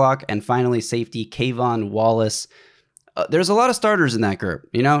Blacklock, and finally safety Kayvon Wallace. There's a lot of starters in that group.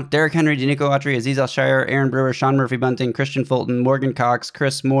 You know, Derrick Henry, Danico Autry, Azeez Al-Shire, Aaron Brewer, Sean Murphy-Bunting, Christian Fulton, Morgan Cox,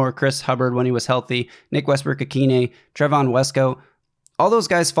 Chris Moore, Chris Hubbard when he was healthy, Nick Westbrook-Akine, Trayvon Wesco. All those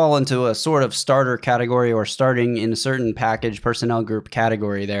guys fall into a sort of starter category, or starting in a certain package, personnel group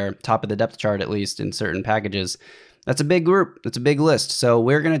category there, top of the depth chart at least in certain packages. That's a big group. That's a big list. So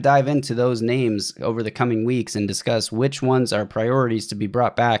we're going to dive into those names over the coming weeks and discuss which ones are priorities to be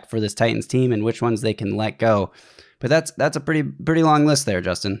brought back for this Titans team and which ones they can let go. But that's a pretty long list there,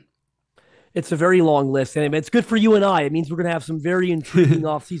 Justin. It's a very long list, and it's good for you and I. It means we're going to have some very intriguing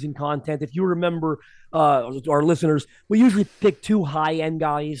off-season content. If you remember, our listeners, we usually pick two high-end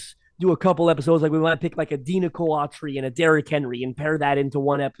guys, do a couple episodes. Like we want to pick like a Danico Autry and a Derrick Henry and pair that into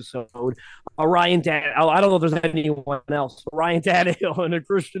one episode. A Ryan Tannehill, I don't know if there's anyone else. Ryan Tannehill and a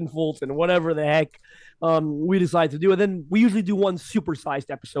Christian Fulton, whatever the heck we decide to do. And then we usually do one supersized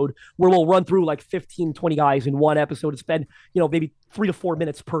episode where we'll run through like 15, 20 guys in one episode and spend, maybe 3 to 4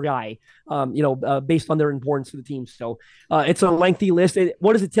 minutes per guy, based on their importance to the team. So it's a lengthy list.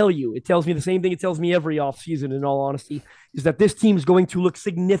 What does it tell you? It tells me the same thing it tells me every offseason, in all honesty, is that this team is going to look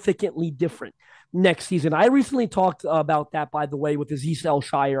significantly different next season. I recently talked about that, by the way, with Azeez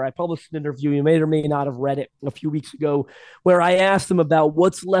Al-Shire. I published an interview. You may or may not have read it a few weeks ago, where I asked him about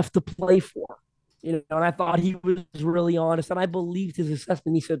what's left to play for. And I thought he was really honest, and I believed his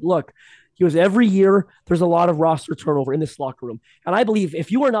assessment. He said, look, every year there's a lot of roster turnover in this locker room. And I believe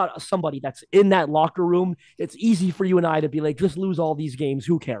if you are not somebody that's in that locker room, it's easy for you and I to be like, just lose all these games.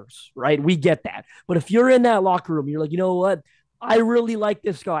 Who cares, right? We get that. But if you're in that locker room, you're like, you know what? I really like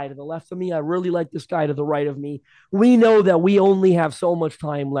this guy to the left of me. I really like this guy to the right of me. We know that we only have so much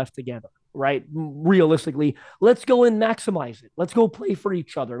time left together. Right? Realistically, let's go and maximize it. Let's go play for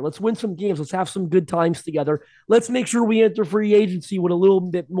each other. Let's win some games. Let's have some good times together. Let's make sure we enter free agency with a little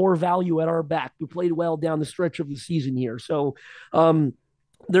bit more value at our back. We played well down the stretch of the season here. So,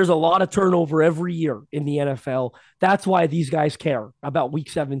 there's a lot of turnover every year in the NFL. That's why these guys care about week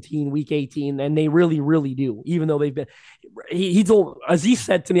 17, week 18, and they really, really do, even though they've been. He told, as he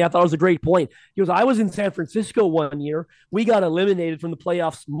said to me, I thought it was a great point. He goes, I was in San Francisco one year. We got eliminated from the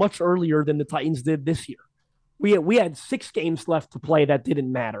playoffs much earlier than the Titans did this year. We had 6 games left to play that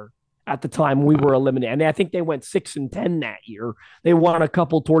didn't matter at the time we were eliminated. And I think they went 6-10 that year. They won a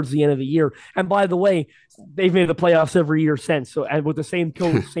couple towards the end of the year. And by the way, they've made the playoffs every year since. So, and with the same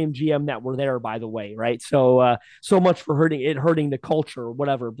coach, same GM that were there, by the way, right? So, so much for hurting the culture or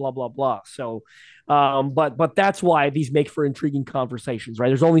whatever, blah, blah, blah. So, but that's why these make for intriguing conversations, right?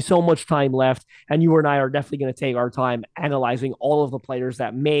 There's only so much time left, and you and I are definitely going to take our time analyzing all of the players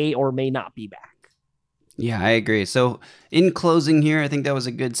that may or may not be back. Yeah, I agree. So in closing here, I think that was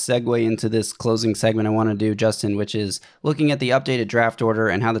a good segue into this closing segment I want to do, Justin, which is looking at the updated draft order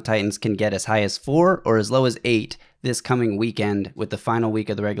and how the Titans can get as high as 4 or as low as 8 this coming weekend with the final week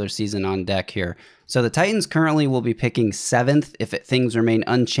of the regular season on deck here. So the Titans currently will be picking 7th if things remain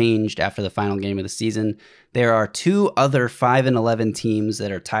unchanged after the final game of the season. There are 2 other 5-11 teams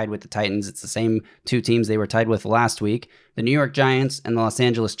that are tied with the Titans. It's the same 2 teams they were tied with last week, the New York Giants and the Los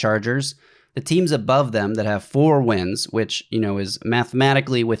Angeles Chargers. The teams above them that have 4 wins, which, is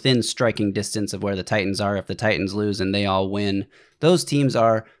mathematically within striking distance of where the Titans are if the Titans lose and they all win. Those teams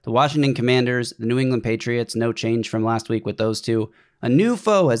are the Washington Commanders, the New England Patriots, no change from last week with those two. A new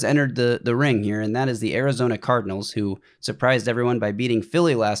foe has entered the ring here, and that is the Arizona Cardinals, who surprised everyone by beating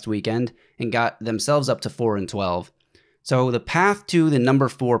Philly last weekend and got themselves up to 4-12. So the path to the number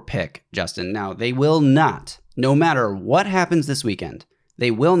 4 pick, Justin, now they will not, no matter what happens this weekend,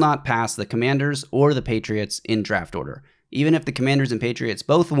 they will not pass the Commanders or the Patriots in draft order. Even if the Commanders and Patriots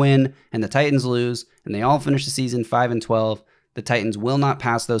both win and the Titans lose and they all finish the season 5-12, the Titans will not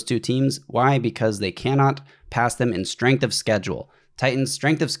pass those two teams. Why? Because they cannot pass them in strength of schedule. Titans'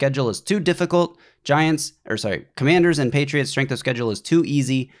 strength of schedule is too difficult. Commanders and Patriots' strength of schedule is too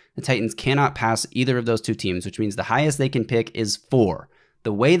easy. The Titans cannot pass either of those two teams, which means the highest they can pick is 4.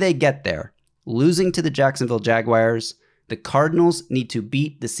 The way they get there, losing to the Jacksonville Jaguars, the Cardinals need to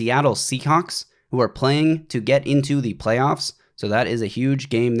beat the Seattle Seahawks, who are playing to get into the playoffs. So that is a huge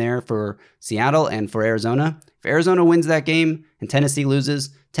game there for Seattle and for Arizona. If Arizona wins that game and Tennessee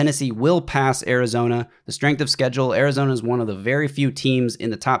loses, Tennessee will pass Arizona. The strength of schedule, Arizona is one of the very few teams in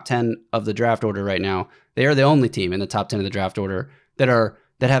the top 10 of the draft order right now. They are the only team in the top 10 of the draft order that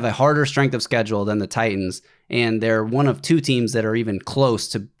have a harder strength of schedule than the Titans, and they're one of 2 teams that are even close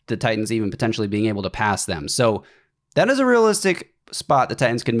to the Titans even potentially being able to pass them. So that is a realistic spot the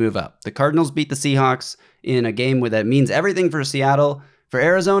Titans can move up. The Cardinals beat the Seahawks in a game where that means everything for Seattle. For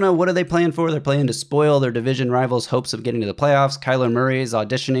Arizona, what are they playing for? They're playing to spoil their division rivals' hopes of getting to the playoffs. Kyler Murray is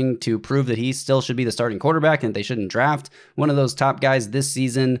auditioning to prove that he still should be the starting quarterback and they shouldn't draft one of those top guys this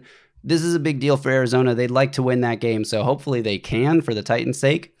season. This is a big deal for Arizona. They'd like to win that game, so hopefully they can for the Titans'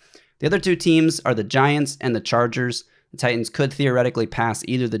 sake. The other 2 teams are the Giants and the Chargers. The Titans could theoretically pass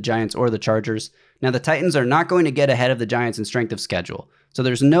either the Giants or the Chargers. Now, the Titans are not going to get ahead of the Giants in strength of schedule. So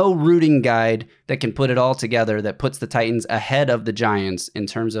there's no rooting guide that can put it all together that puts the Titans ahead of the Giants in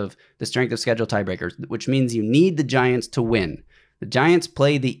terms of the strength of schedule tiebreakers, which means you need the Giants to win. The Giants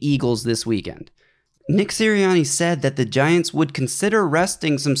play the Eagles this weekend. Nick Sirianni said that the Giants would consider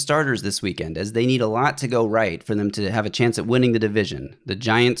resting some starters this weekend, as they need a lot to go right for them to have a chance at winning the division. The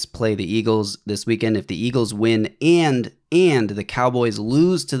Giants play the Eagles this weekend. If the Eagles win and the Cowboys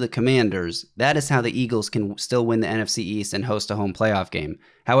lose to the Commanders, that is how the Eagles can still win the NFC East and host a home playoff game.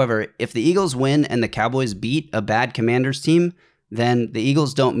 However, if the Eagles win and the Cowboys beat a bad Commanders team, then the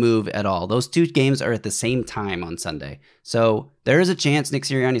Eagles don't move at all. Those 2 games are at the same time on Sunday. So there is a chance, Nick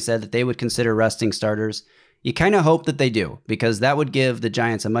Sirianni said, that they would consider resting starters. You kind of hope that they do, because that would give the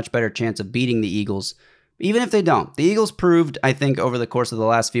Giants a much better chance of beating the Eagles. Even if they don't, the Eagles proved, I think, over the course of the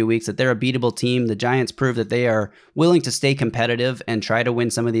last few weeks that they're a beatable team. The Giants proved that they are willing to stay competitive and try to win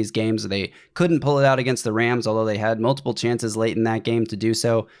some of these games. They couldn't pull it out against the Rams, although they had multiple chances late in that game to do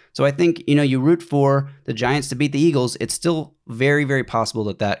so. So I think, you root for the Giants to beat the Eagles. It's still very, very possible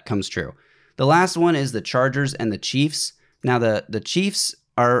that that comes true. The last one is the Chargers and the Chiefs. Now, the Chiefs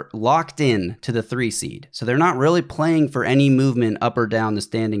are locked in to the 3 seed. So they're not really playing for any movement up or down the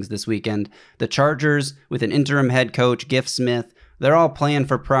standings this weekend. The Chargers, with an interim head coach, Giff Smith, they're all playing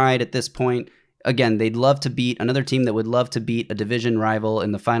for pride at this point. Again, they'd love to beat another team that would love to beat a division rival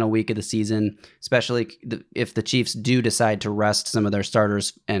in the final week of the season, especially if the Chiefs do decide to rest some of their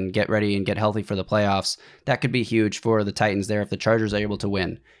starters and get ready and get healthy for the playoffs. That could be huge for the Titans there if the Chargers are able to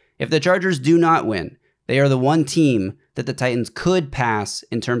win. If the Chargers do not win, they are the one team that the Titans could pass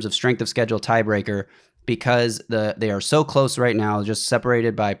in terms of strength of schedule tiebreaker, because they are so close right now, just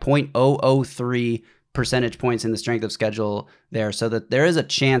separated by 0.003 percentage points in the strength of schedule there, so that there is a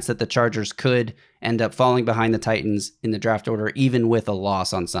chance that the Chargers could end up falling behind the Titans in the draft order, even with a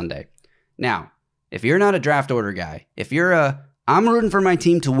loss on Sunday. Now, if you're not a draft order guy, if you're I'm rooting for my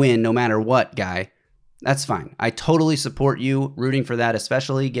team to win no matter what guy, that's fine. I totally support you rooting for that,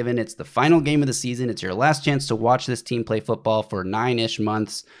 especially given it's the final game of the season. It's your last chance to watch this team play football for 9-ish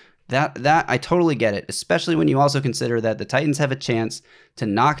months. That I totally get it, especially when you also consider that the Titans have a chance to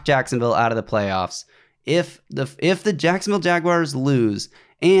knock Jacksonville out of the playoffs. If the Jacksonville Jaguars lose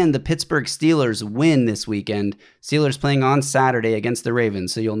and the Pittsburgh Steelers win this weekend, Steelers playing on Saturday against the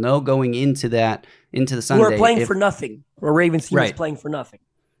Ravens, so you'll know going into the Sunday. We're playing for nothing. Or Ravens team is playing for nothing.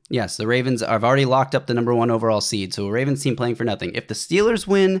 Yes, the Ravens have already locked up the number 1 overall seed, so a Ravens team playing for nothing. If the Steelers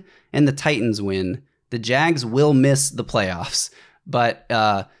win and the Titans win, the Jags will miss the playoffs. But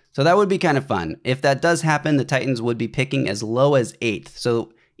so that would be kind of fun. If that does happen, the Titans would be picking as low as 8th.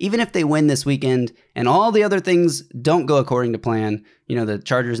 So even if they win this weekend and all the other things don't go according to plan, the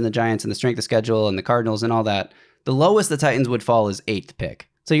Chargers and the Giants and the strength of schedule and the Cardinals and all that, the lowest the Titans would fall is 8th pick.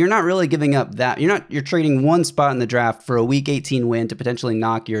 So you're not really giving up that. You're trading one spot in the draft for a Week 18 win to potentially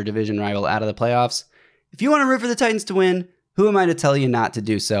knock your division rival out of the playoffs. If you want to root for the Titans to win, who am I to tell you not to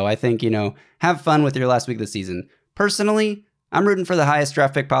do so? I think, have fun with your last week of the season. Personally, I'm rooting for the highest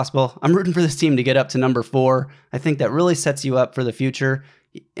draft pick possible. I'm rooting for this team to get up to number 4. I think that really sets you up for the future.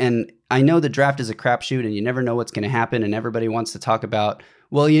 And I know the draft is a crapshoot and you never know what's going to happen, and everybody wants to talk about,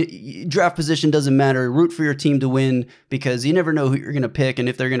 well, draft position doesn't matter. Root for your team to win because you never know who you're going to pick and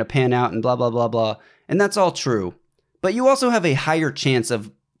if they're going to pan out and blah, blah, blah, blah. And that's all true. But you also have a higher chance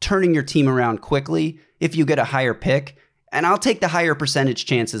of turning your team around quickly if you get a higher pick. And I'll take the higher percentage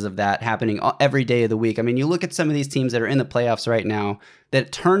chances of that happening every day of the week. I mean, you look at some of these teams that are in the playoffs right now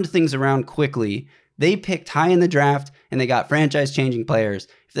that turned things around quickly. They picked high in the draft and they got franchise-changing players.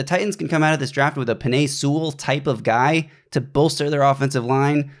 If the Titans can come out of this draft with a Penei Sewell type of guy to bolster their offensive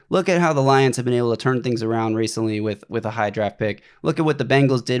line, look at how the Lions have been able to turn things around recently with a high draft pick. Look at what the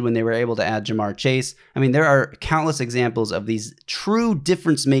Bengals did when they were able to add Jamar Chase. I mean, there are countless examples of these true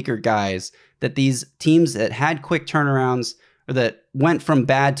difference-maker guys that these teams that had quick turnarounds or that went from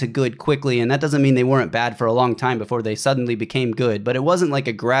bad to good quickly, and that doesn't mean they weren't bad for a long time before they suddenly became good, but it wasn't like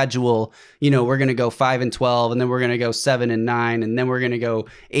a gradual, we're going to go 5-12, and then we're going to go 7-9, and then we're going to go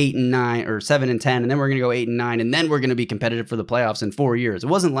 8-9, or 7-10, and then we're going to go 8-9, and then we're going to be competitive for the playoffs in 4 years. It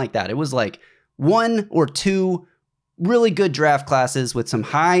wasn't like that. It was like 1 or 2 really good draft classes with some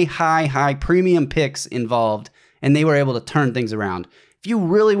high premium picks involved, and they were able to turn things around. If you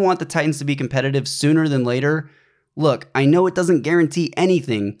really want the Titans to be competitive sooner than later, look, I know it doesn't guarantee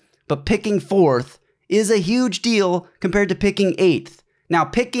anything, but picking 4th is a huge deal compared to picking 8th. Now,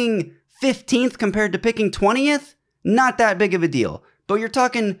 picking 15th compared to picking 20th, not that big of a deal. But you're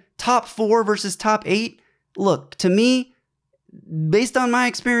talking top 4 versus top 8? Look, to me, based on my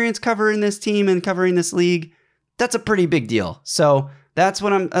experience covering this team and covering this league, that's a pretty big deal. So that's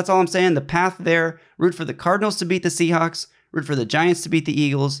all I'm saying. The path there, root for the Cardinals to beat the Seahawks, root for the Giants to beat the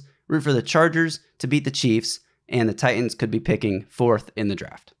Eagles, root for the Chargers to beat the Chiefs, and the Titans could be picking 4th in the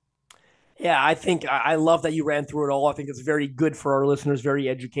draft. Yeah, I think I love that you ran through it all. I think it's very good for our listeners, very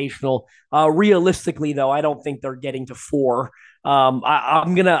educational. Realistically, though, I don't think they're getting to 4.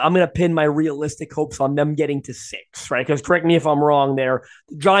 I'm gonna pin my realistic hopes on them getting to 6, right? Because correct me if I'm wrong there.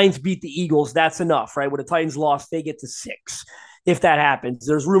 The Giants beat the Eagles, that's enough, right? When the Titans lost, they get to 6. If that happens,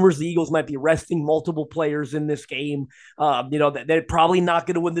 there's rumors the Eagles might be resting multiple players in this game. They're probably not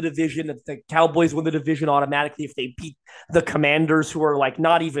going to win the division. The Cowboys win the division automatically if they beat the Commanders, who are like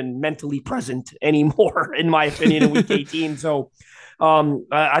not even mentally present anymore, in my opinion, in Week 18. So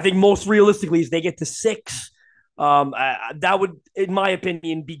I think most realistically, is they get to 6. That would, in my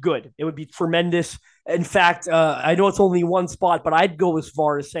opinion, be good. It would be tremendous. In fact, I know it's only one spot, but I'd go as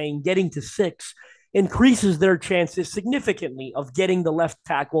far as saying getting to 6 increases their chances significantly of getting the left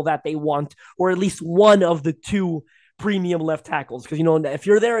tackle that they want, or at least one of the 2 premium left tackles. Because, if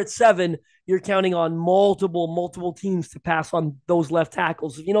you're there at 7, you're counting on multiple teams to pass on those left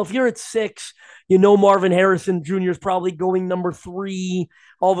tackles. If you're at 6, Marvin Harrison Jr. is probably going number 3.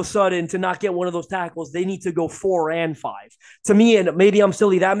 All of a sudden, to not get one of those tackles, they need to go 4 and 5. To me, and maybe I'm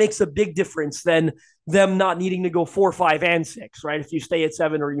silly, that makes a big difference than them not needing to go 4, 5, and 6, right? If you stay at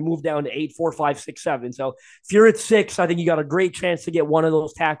 7 or you move down to 8, 4, 5, 6, 7. So if you're at 6, I think you got a great chance to get one of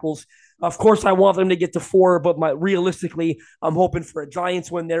those tackles. Of course, I want them to get to 4, but realistically, I'm hoping for a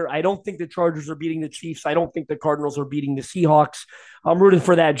Giants win there. I don't think the Chargers are beating the Chiefs. I don't think the Cardinals are beating the Seahawks. I'm rooting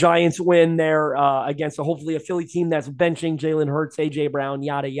for that Giants win there against hopefully a Philly team that's benching Jalen Hurts, A.J. Brown,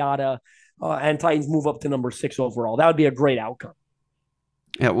 yada, yada, and Titans move up to number 6 overall. That would be a great outcome.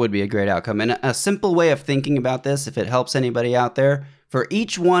 It would be a great outcome. And a simple way of thinking about this, if it helps anybody out there, for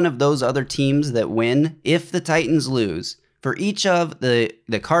each one of those other teams that win, if the Titans lose, for each of the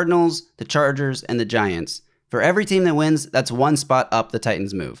Cardinals, the Chargers, and the Giants, for every team that wins, that's 1 spot up the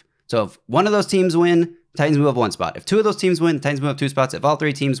Titans move. So if one of those teams win, the Titans move up 1 spot. If 2 of those teams win, the Titans move up 2 spots. If all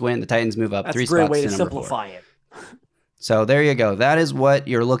 3 teams win, the Titans move up 3 spots. That's a great way to simplify it. So there you go. That is what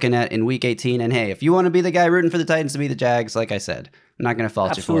you're looking at in Week 18. And hey, if you want to be the guy rooting for the Titans to be the Jags, like I said, I'm not going to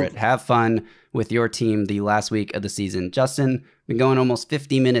fault you for it. Have fun with your team the last week of the season. Justin, been going almost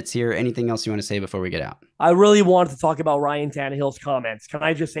 50 minutes here. Anything else you want to say before we get out? I really wanted to talk about Ryan Tannehill's comments. Can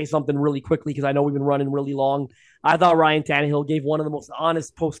I just say something really quickly? Because I know we've been running really long. I thought Ryan Tannehill gave one of the most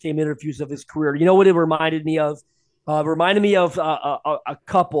honest post-game interviews of his career. You know what it reminded me of? Reminded me of a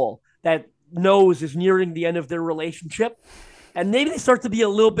couple that knows is nearing the end of their relationship. And maybe they start to be a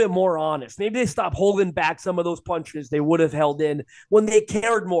little bit more honest. Maybe they stop holding back some of those punches they would have held in when they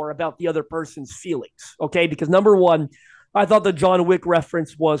cared more about the other person's feelings. Okay, because number one, I thought the John Wick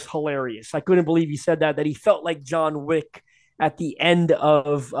reference was hilarious. I couldn't believe he said that he felt like John Wick at the end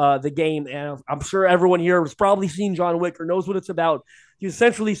of the game. And I'm sure everyone here has probably seen John Wick or knows what it's about. He's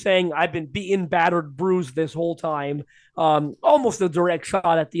essentially saying, I've been beaten, battered, bruised this whole time. Almost a direct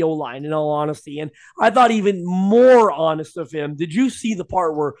shot at the O-line, in all honesty. And I thought even more honest of him. Did you see the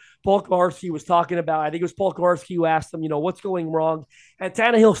part where Paul Kowarski was talking about, I think it was Paul Kowarski who asked him, what's going wrong? And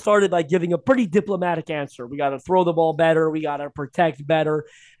Tannehill started by giving a pretty diplomatic answer. We got to throw the ball better. We got to protect better.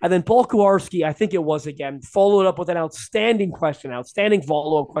 And then Paul Kowarski, I think it was again, followed up with an outstanding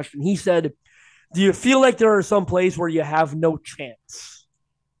follow-up question. He said, do you feel like there are some plays where you have no chance?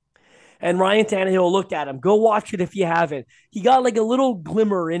 And Ryan Tannehill looked at him. Go watch it if you haven't. He got like a little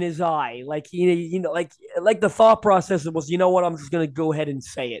glimmer in his eye, like like the thought process was, you know what? I'm just gonna go ahead and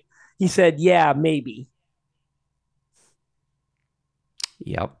say it. He said, "Yeah, maybe."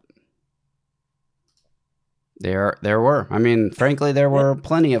 Yep. There were. I mean, frankly, there were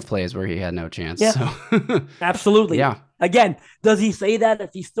plenty of plays where he had no chance. Yeah, so. Absolutely. Yeah. Again, does he say that if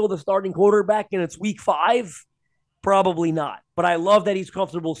he's still the starting quarterback and it's week 5? Probably not. But I love that he's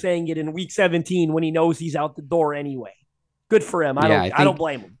comfortable saying it in week 17 when he knows he's out the door anyway. Good for him. I don't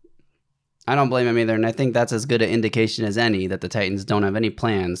blame him. I don't blame him either, and I think that's as good an indication as any that the Titans don't have any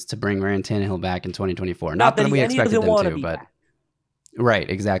plans to bring Ryan Tannehill back in 2024. Not that we expected them to, but... Right,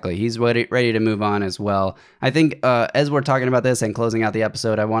 exactly. He's ready to move on as well. I think as we're talking about this and closing out the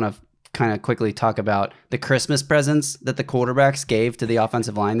episode, I want to kind of quickly talk about the Christmas presents that the quarterbacks gave to the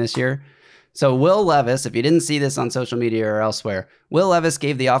offensive line this year. So Will Levis, if you didn't see this on social media or elsewhere, Will Levis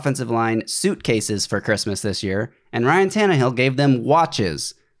gave the offensive line suitcases for Christmas this year, and Ryan Tannehill gave them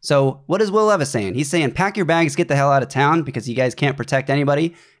watches. So what is Will Levis saying? He's saying, pack your bags, get the hell out of town because you guys can't protect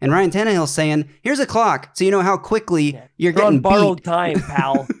anybody. And Ryan Tannehill's saying, here's a clock so you know how quickly you're getting beat. Borrowed time,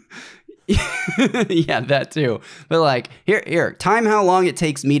 pal. Yeah, that too. But like, here, time how long it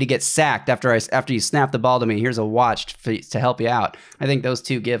takes me to get sacked after you snap the ball to me. Here's a watch to help you out. I think those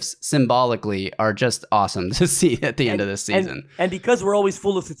two gifts symbolically are just awesome to see at the end of this season. And because we're always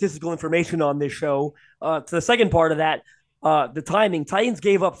full of statistical information on this show, to the second part of that, the timing, Titans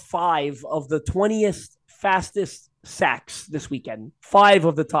gave up 5 of the 20th fastest sacks this weekend. 5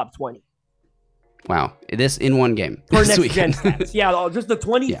 of the top 20. Wow. This in one game. For next-gen stats. Yeah, just the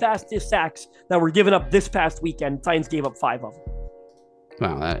 20 fastest sacks that were given up this past weekend, Titans gave up 5 of them.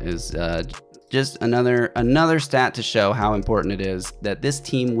 Wow, that is just another stat to show how important it is that this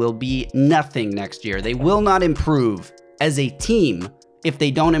team will be nothing next year. They will not improve as a team if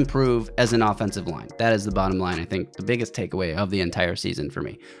they don't improve as an offensive line. That is the bottom line, I think, the biggest takeaway of the entire season for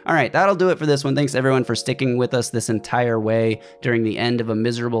me. All right, that'll do it for this one. Thanks, everyone, for sticking with us this entire way during the end of a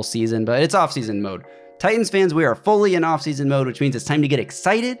miserable season, but it's off-season mode. Titans fans, we are fully in off-season mode, which means it's time to get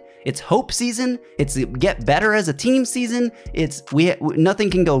excited. It's hope season. It's get better as a team season. It's nothing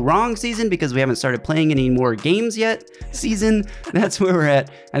can go wrong season because we haven't started playing any more games yet season. That's where we're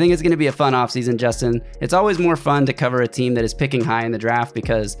at. I think it's going to be a fun offseason, Justin. It's always more fun to cover a team that is picking high in the draft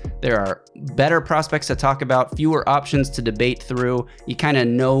because there are better prospects to talk about, fewer options to debate through. You kind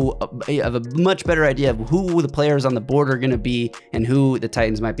of have a much better idea of who the players on the board are going to be and who the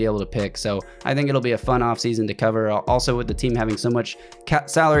Titans might be able to pick. So I think it'll be a fun offseason to cover. Also, with the team having so much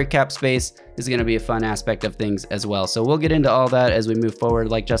salary cap space is going to be a fun aspect of things as well. So we'll get into all that as we move forward.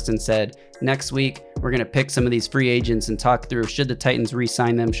 Like Justin said, next week, we're going to pick some of these free agents and talk through, should the Titans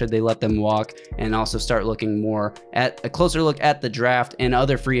re-sign them? Should they let them walk? And also start looking more at a closer look at the draft and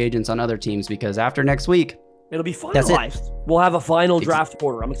other free agents on other teams, because after next week, it'll be finalized. We'll have a final draft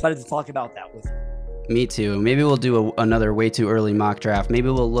order. I'm excited to talk about that with you. Me too. Maybe we'll do another way too early mock draft. Maybe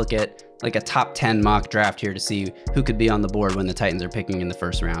we'll look at like a top 10 mock draft here to see who could be on the board when the Titans are picking in the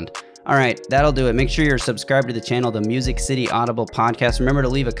first round. All right, that'll do it. Make sure you're subscribed to the channel, the Music City Audible podcast. Remember to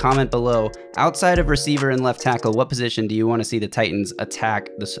leave a comment below. Outside of receiver and left tackle, what position do you want to see the Titans attack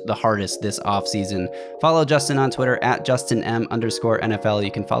the hardest this offseason? Follow Justin on Twitter at JustinM_NFL.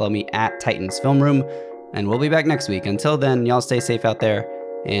 You can follow me at Titans Film Room. And we'll be back next week. Until then, y'all stay safe out there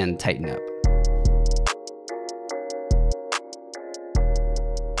and tighten up.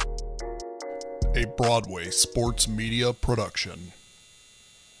 A Broadway sports media production.